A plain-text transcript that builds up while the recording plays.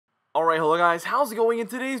Alright, hello guys, how's it going? In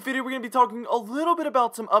today's video, we're going to be talking a little bit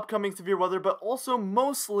about some upcoming severe weather, but also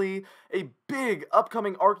mostly a big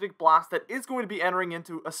upcoming Arctic blast that is going to be entering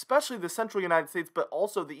into especially the central United States, but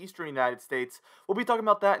also the eastern United States. We'll be talking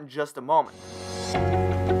about that in just a moment.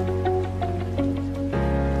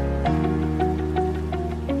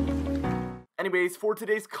 Anyways, for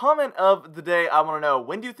today's comment of the day, I want to know,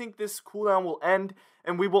 when do you think this cooldown will end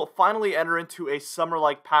and we will finally enter into a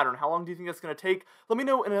summer-like pattern? How long do you think that's going to take? Let me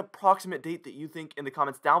know an approximate date that you think in the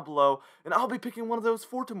comments down below, and I'll be picking one of those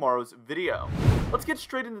for tomorrow's video. Let's get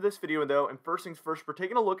straight into this video though, and first things first, we're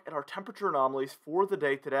taking a look at our temperature anomalies for the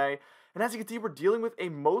day today. And as you can see, we're dealing with a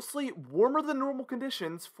mostly warmer than normal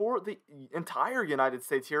conditions for the entire United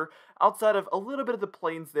States here, outside of a little bit of the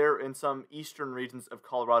plains there in some eastern regions of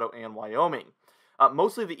Colorado and Wyoming.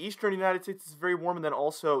 Mostly the eastern United States is very warm, and then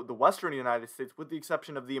also the western United States, with the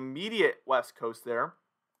exception of the immediate west coast there.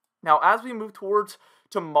 Now, as we move towards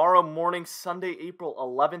tomorrow morning, Sunday, April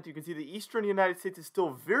 11th, you can see the eastern United States is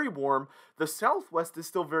still very warm. The southwest is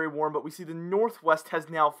still very warm, but we see the northwest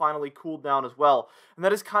has now finally cooled down as well. And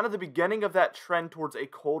that is kind of the beginning of that trend towards a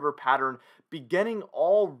colder pattern beginning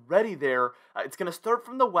already there. It's going to start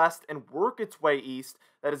from the west and work its way east.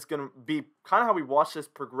 That is going to be kind of how we watch this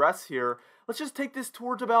progress here. Let's just take this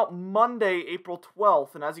towards about Monday, April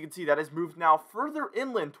 12th, and as you can see, that has moved now further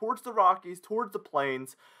inland towards the Rockies, towards the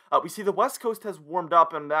plains. We see the west coast has warmed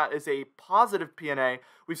up, and that is a positive PNA.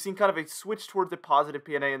 We've seen kind of a switch towards the positive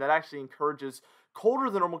PNA, and that actually encourages colder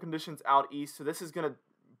than normal conditions out east, so this is going to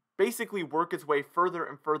basically work its way further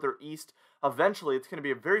and further east. Eventually, it's going to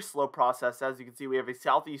be a very slow process. As you can see, we have a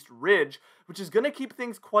southeast ridge, which is going to keep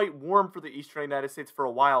things quite warm for the eastern United States for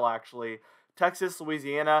a while, actually. Texas,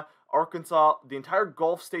 Louisiana, Arkansas, the entire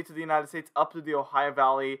Gulf states of the United States, up to the Ohio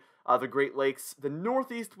Valley, the Great Lakes, the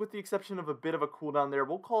Northeast, with the exception of a bit of a cool down there.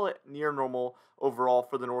 We'll call it near normal overall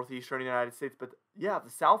for the northeastern United States. But yeah,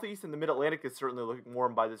 the Southeast and the Mid-Atlantic is certainly looking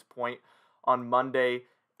warm by this point on Monday,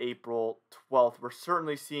 April 12th. We're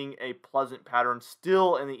certainly seeing a pleasant pattern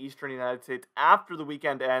still in the eastern United States after the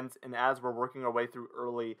weekend ends and as we're working our way through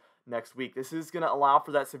early next week. This is going to allow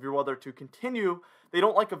for that severe weather to continue. They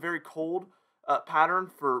don't like a very cold pattern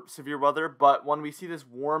for severe weather, but when we see this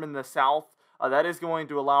warm in the south, that is going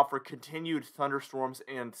to allow for continued thunderstorms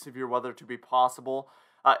and severe weather to be possible.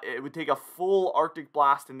 It would take a full Arctic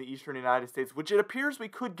blast in the eastern United States, which it appears we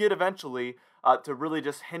could get eventually, to really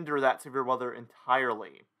just hinder that severe weather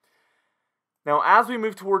entirely. Now, as we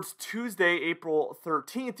move towards Tuesday, April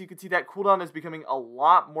 13th, you can see that cooldown is becoming a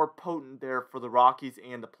lot more potent there for the Rockies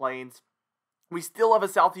and the plains. We still have a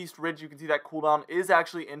southeast ridge. You can see that cooldown is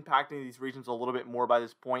actually impacting these regions a little bit more by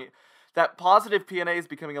this point. That positive PNA is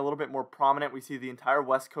becoming a little bit more prominent. We see the entire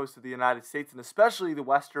west coast of the United States and especially the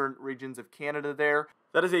western regions of Canada there.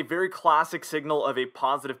 That is a very classic signal of a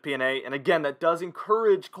positive PNA, and again, that does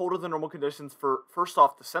encourage colder than normal conditions for, first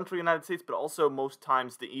off, the central United States, but also most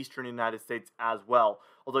times the eastern United States as well.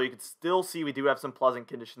 Although you can still see we do have some pleasant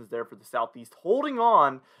conditions there for the southeast, holding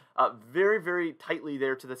on very, very tightly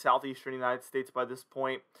there to the southeastern United States by this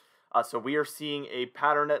point. So we are seeing a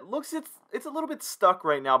pattern that looks, it's a little bit stuck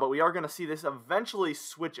right now, but we are going to see this eventually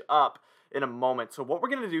switch up in a moment. So what we're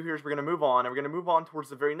going to do here is we're going to move on, and we're going to move on towards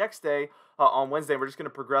the very next day on Wednesday. We're just going to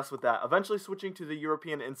progress with that, eventually switching to the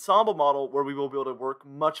European ensemble model, where we will be able to work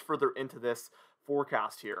much further into this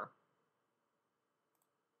forecast here.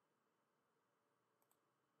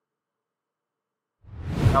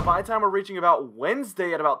 Now, by the time we're reaching about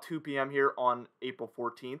Wednesday at about 2 p.m. here on April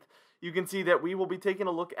 14th, you can see that we will be taking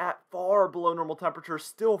a look at far below normal temperatures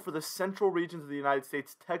still for the central regions of the United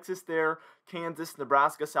States. Texas there, Kansas,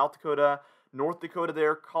 Nebraska, South Dakota, North Dakota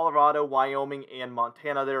there, Colorado, Wyoming, and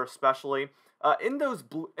Montana there especially. In those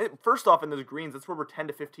first off, in those greens, that's where we're 10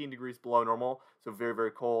 to 15 degrees below normal, so very,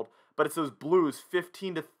 very cold. But it's those blues,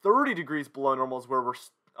 15 to 30 degrees below normal, is where we're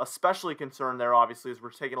especially concerned there, obviously, as we're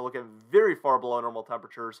taking a look at very far below normal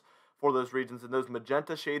temperatures for those regions. And those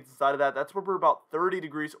magenta shades inside of that, that's where we're about 30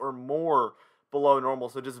 degrees or more below normal.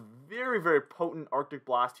 So just very, very potent Arctic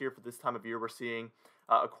blast here for this time of year we're seeing,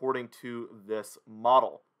 according to this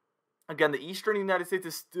model. Again, the eastern United States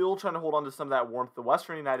is still trying to hold on to some of that warmth. The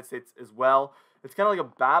western United States as well. It's kind of like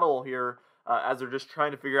a battle here as they're just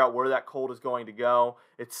trying to figure out where that cold is going to go.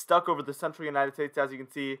 It's stuck over the central United States, as you can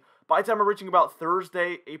see. By the time we're reaching about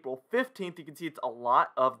Thursday, April 15th, you can see it's a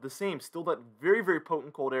lot of the same. Still that very, very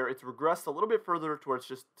potent cold air. It's regressed a little bit further towards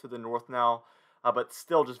just to the north now, but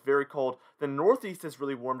still just very cold. The northeast has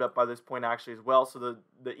really warmed up by this point actually as well. So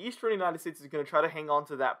the eastern United States is going to try to hang on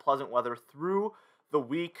to that pleasant weather through the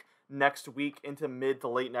week, next week, into mid to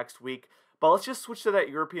late next week. But let's just switch to that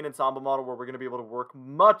European ensemble model where we're going to be able to work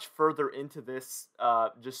much further into this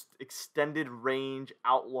just extended range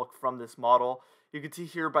outlook from this model. You can see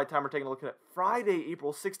here by the time we're taking a look at Friday,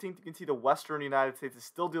 April 16th, you can see the western United States is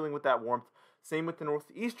still dealing with that warmth. Same with the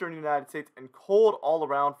northeastern United States, and cold all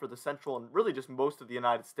around for the central and really just most of the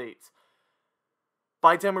United States.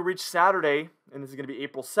 By the time we reach Saturday, and this is going to be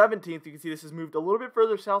April 17th, you can see this has moved a little bit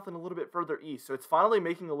further south and a little bit further east. So it's finally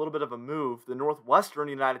making a little bit of a move. The northwestern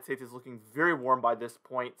United States is looking very warm by this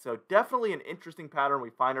point. So definitely an interesting pattern we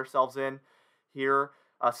find ourselves in here.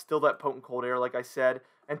 Still that potent cold air, like I said.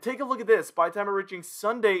 And take a look at this. By the time we're reaching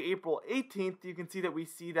Sunday, April 18th, you can see that we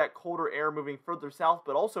see that colder air moving further south,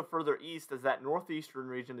 but also further east as that northeastern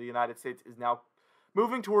region of the United States is now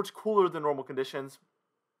moving towards cooler than normal conditions.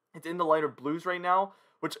 It's in the lighter blues right now,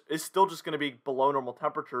 which is still just going to be below normal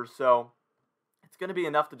temperatures. So it's going to be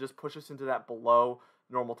enough to just push us into that below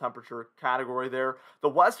normal temperature category there. The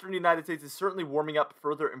western United States is certainly warming up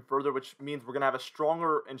further and further, which means we're going to have a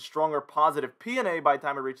stronger and stronger positive PNA by the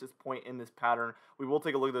time we reach this point in this pattern. We will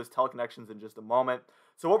take a look at those teleconnections in just a moment.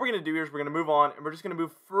 So what we're going to do here is we're going to move on, and we're just going to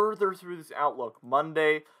move further through this outlook.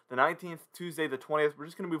 Monday, the 19th, Tuesday, the 20th. We're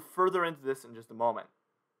just going to move further into this in just a moment.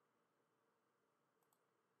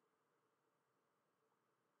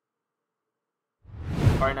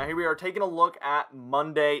 All right, now here we are taking a look at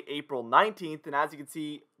Monday, April 19th, and as you can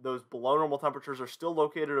see, those below normal temperatures are still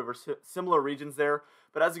located over similar regions there,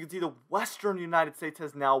 but as you can see, the western United States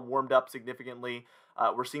has now warmed up significantly.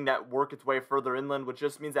 We're seeing that work its way further inland, which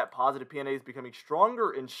just means that positive PNA is becoming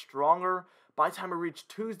stronger and stronger. By the time we reach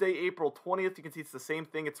Tuesday, April 20th, you can see it's the same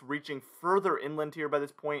thing. It's reaching further inland here by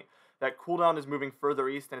this point. That cool down is moving further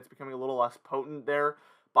east, and it's becoming a little less potent there.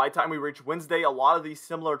 By the time we reach Wednesday, a lot of these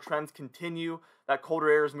similar trends continue. That colder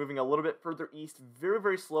air is moving a little bit further east, very,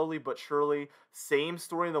 very slowly but surely. Same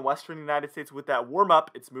story in the western United States with that warm-up.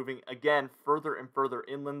 It's moving, again, further and further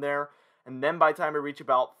inland there. And then by the time we reach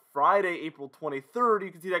about Friday, April 23rd,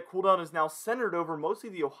 you can see that cool down is now centered over mostly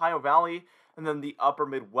the Ohio Valley and then the upper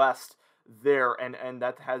Midwest there. And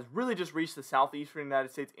that has really just reached the southeastern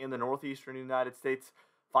United States and the northeastern United States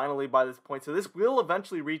finally by this point. So this will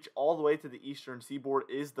eventually reach all the way to the eastern seaboard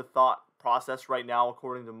is the thought process right now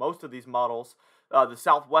according to most of these models. The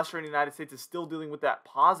southwestern United States is still dealing with that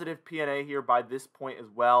positive PNA here by this point as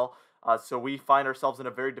well. So we find ourselves in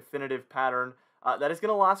a very definitive pattern that is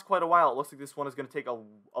going to last quite a while. It looks like this one is going to take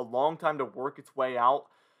a long time to work its way out.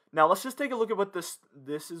 Now let's just take a look at what this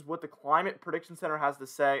is what the Climate Prediction Center has to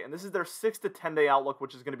say, and this is their 6 to 10 day outlook,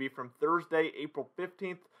 which is going to be from Thursday, April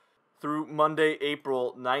 15th through Monday,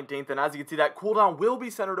 April 19th. And as you can see, that cool down will be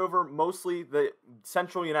centered over mostly the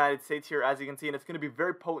central United States here, as you can see, and it's going to be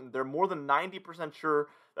very potent. They're more than 90% sure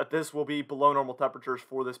that this will be below normal temperatures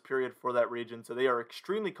for this period for that region, so they are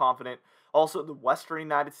extremely confident. Also, the western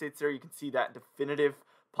United States there, you can see that definitive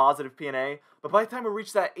positive PNA. But by the time we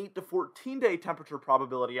reach that 8 to 14 day temperature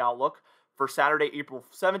probability outlook for Saturday, April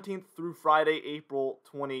 17th through Friday, April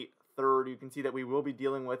 23rd, you can see that we will be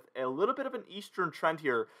dealing with a little bit of an eastern trend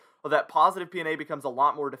here. Well, that positive PNA becomes a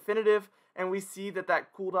lot more definitive, and we see that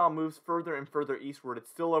that cool down moves further and further eastward.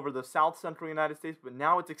 It's still over the south central United States, but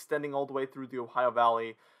now it's extending all the way through the Ohio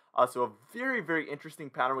Valley. So a very, very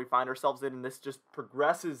interesting pattern we find ourselves in, and this just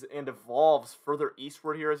progresses and evolves further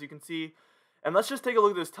eastward here, as you can see. And let's just take a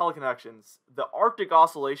look at those teleconnections. The Arctic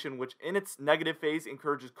Oscillation, which in its negative phase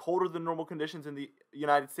encourages colder than normal conditions in the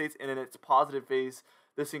United States, and in its positive phase,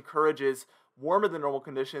 this encourages warmer than normal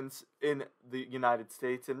conditions in the United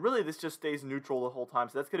States. And really, this just stays neutral the whole time,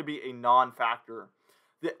 so that's going to be a non-factor.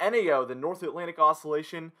 The NAO, the North Atlantic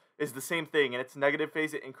Oscillation, is the same thing. In its negative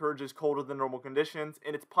phase, it encourages colder than normal conditions.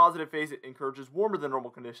 In its positive phase, it encourages warmer than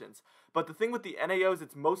normal conditions. But the thing with the NAO is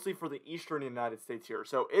it's mostly for the eastern United States here.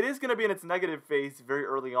 So it is going to be in its negative phase very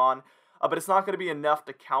early on, but it's not going to be enough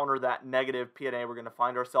to counter that negative PNA we're going to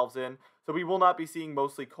find ourselves in. So we will not be seeing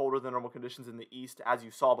mostly colder than normal conditions in the east, as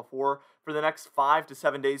you saw before. For the next 5 to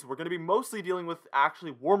 7 days, we're going to be mostly dealing with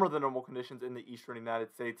actually warmer than normal conditions in the eastern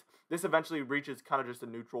United States. This eventually reaches kind of just a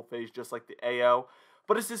neutral phase, just like the AO.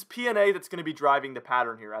 But it's this PNA that's going to be driving the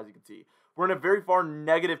pattern here, as you can see. We're in a very far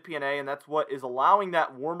negative PNA, and that's what is allowing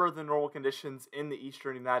that warmer than normal conditions in the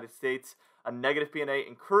eastern United States. A negative PNA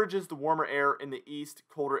encourages the warmer air in the east,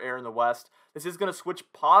 colder air in the west. This is going to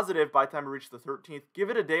switch positive by the time we reach the 13th. Give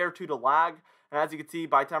it a day or two to lag, and as you can see,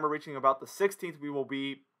 by the time we're reaching about the 16th, we will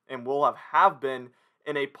be, and will have been,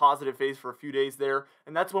 in a positive phase for a few days there,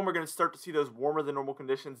 and that's when we're going to start to see those warmer than normal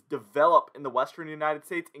conditions develop in the western United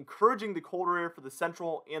States, encouraging the colder air for the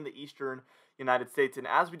central and the eastern United States. And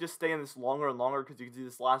as we just stay in this longer and longer, because you can see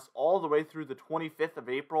this lasts all the way through the 25th of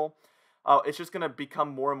April, it's just going to become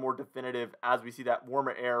more and more definitive as we see that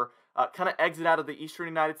warmer air kind of exit out of the eastern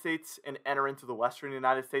United States and enter into the western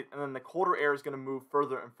United States, and then the colder air is going to move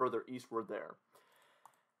further and further eastward there.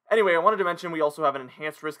 Anyway, I wanted to mention we also have an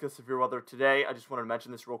enhanced risk of severe weather today. I just wanted to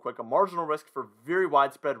mention this real quick. A marginal risk for very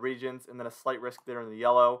widespread regions, and then a slight risk there in the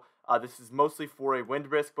yellow. This is mostly for a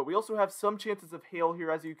wind risk, but we also have some chances of hail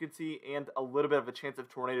here, as you can see, and a little bit of a chance of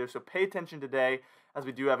tornado. So pay attention today, as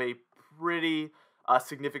we do have a pretty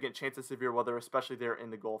significant chance of severe weather, especially there in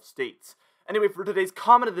the Gulf states. Anyway, for today's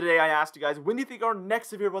comment of the day, I asked you guys, when do you think our next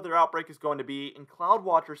severe weather outbreak is going to be? And Cloud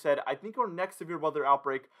Watcher said, I think our next severe weather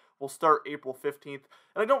outbreak will start April 15th.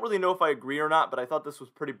 And I don't really know if I agree or not, but I thought this was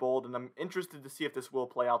pretty bold, and I'm interested to see if this will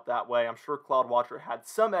play out that way. I'm sure Cloud Watcher had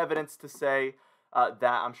some evidence to say that.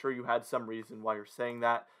 I'm sure you had some reason why you're saying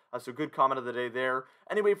that. So good comment of the day there.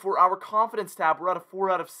 Anyway, for our confidence tab, we're at a 4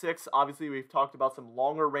 out of 6. Obviously, we've talked about some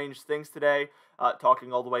longer range things today,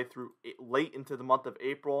 talking all the way through late into the month of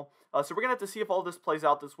April. So we're going to have to see if all this plays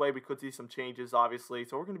out this way. We could see some changes, obviously.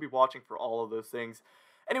 So we're going to be watching for all of those things.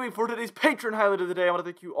 Anyway, for today's patron highlight of the day, I want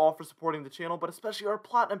to thank you all for supporting the channel, but especially our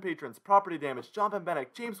platinum patrons, Property Damage, John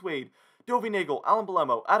Benbenek, James Wade, Dovey Nagel, Alan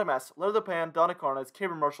Belemo, Adam S., Larry the Pan, Donna Carnes,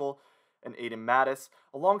 Cameron Marshall, and Aiden Mattis,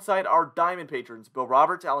 alongside our diamond patrons, Bill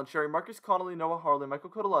Roberts, Alan Cherry, Marcus Connolly, Noah Harley,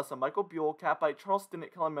 Michael Codalessa, Michael Buell, Catbite, Charles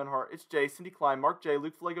Stinnett, Kellen Menhart, It's Jay, Cindy Klein, Mark J,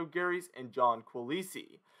 Luke Flego, Gary's, and John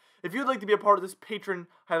Quilisi. If you'd like to be a part of this patron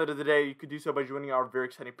highlight of the day, you could do so by joining our very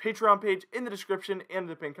exciting Patreon page in the description and in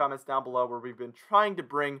the pinned comments down below, where we've been trying to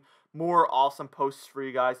bring more awesome posts for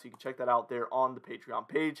you guys, so you can check that out there on the Patreon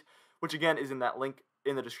page, which again is in that link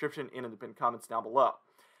in the description and in the pinned comments down below.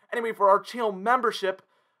 Anyway, for our channel membership,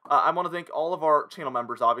 I want to thank all of our channel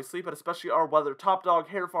members, obviously, but especially our Weather Top Dog,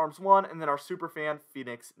 Hair Farms 1, and then our superfan,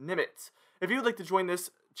 Phoenix Nimitz. If you would like to join this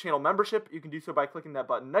channel membership, you can do so by clicking that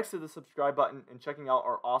button next to the subscribe button and checking out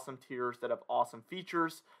our awesome tiers that have awesome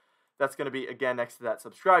features. That's going to be, again, next to that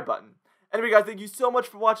subscribe button. Anyway, guys, thank you so much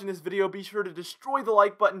for watching this video. Be sure to destroy the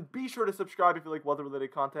like button. Be sure to subscribe if you like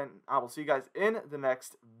weather-related content. I will see you guys in the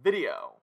next video.